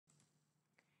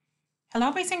Hello,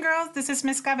 boys and girls. This is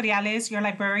Miss Gabriales, your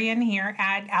librarian here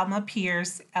at Alma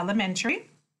Pierce Elementary.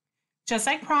 Just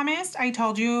like promised, I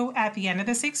told you at the end of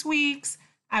the 6 weeks,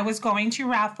 I was going to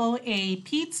raffle a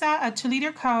pizza, a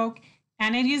 2-liter Coke,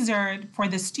 and a dessert for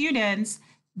the students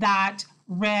that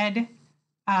read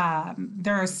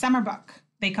their summer book.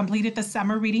 They completed the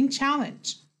summer reading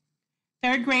challenge.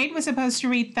 Third grade was supposed to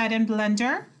read Thud and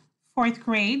Blunder. Fourth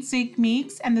grade, Zeke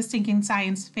Meeks and the Stinking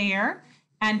Science Fair.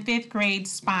 And fifth grade,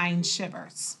 Spine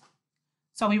Shivers.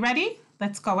 So we ready?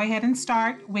 Let's go ahead and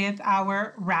start with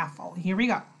our raffle. Here we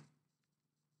go.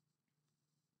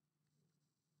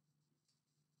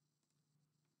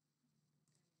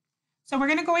 So we're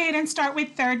going to go ahead and start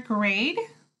with third grade.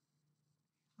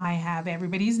 I have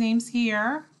everybody's names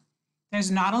here.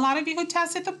 There's not a lot of you who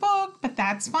tested the book, but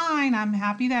that's fine. I'm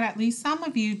happy that at least some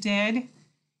of you did.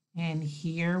 And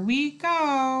here we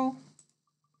go.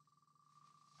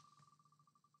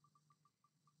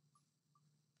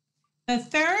 The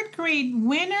third grade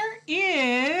winner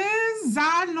is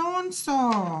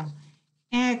Alonso.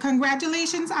 And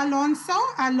congratulations,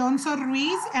 Alonso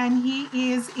Ruiz, and he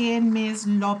is in Ms.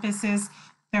 Lopez's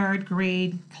third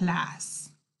grade class.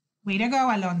 Way to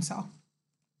go, Alonso.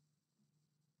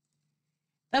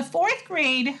 The fourth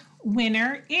grade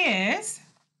winner is,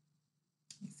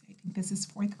 I think this is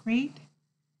fourth grade.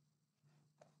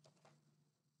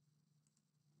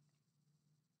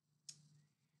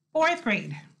 Fourth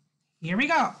grade. Here we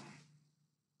go.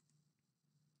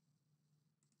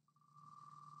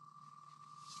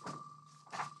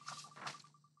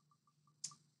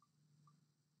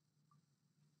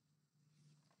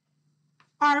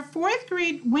 Our fourth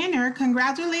grade winner,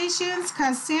 congratulations,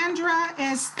 Cassandra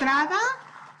Estrada,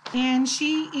 and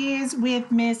she is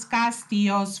with Miss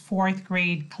Castillo's fourth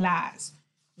grade class.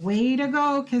 Way to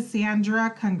go,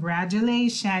 Cassandra,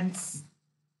 congratulations.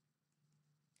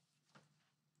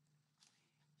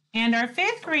 And our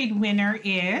fifth grade winner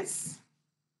is,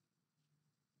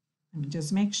 let me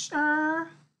just make sure.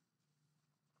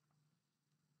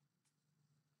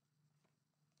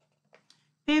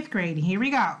 Fifth grade, here we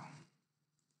go.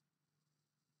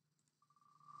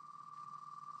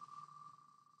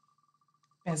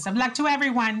 Best of luck to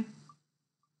everyone.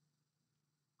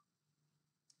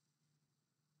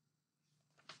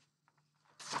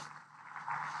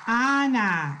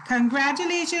 Ana,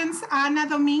 congratulations, Ana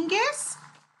Dominguez.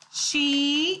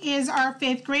 She is our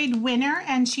fifth grade winner,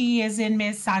 and she is in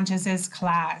Miss Sanchez's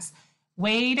class.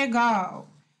 Way to go.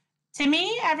 To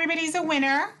me, everybody's a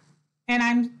winner, and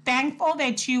I'm thankful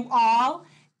that you all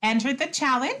entered the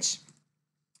challenge.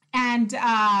 And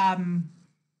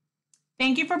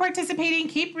thank you for participating.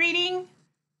 Keep reading,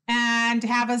 and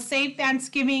have a safe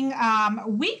Thanksgiving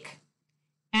week,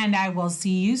 and I will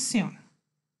see you soon.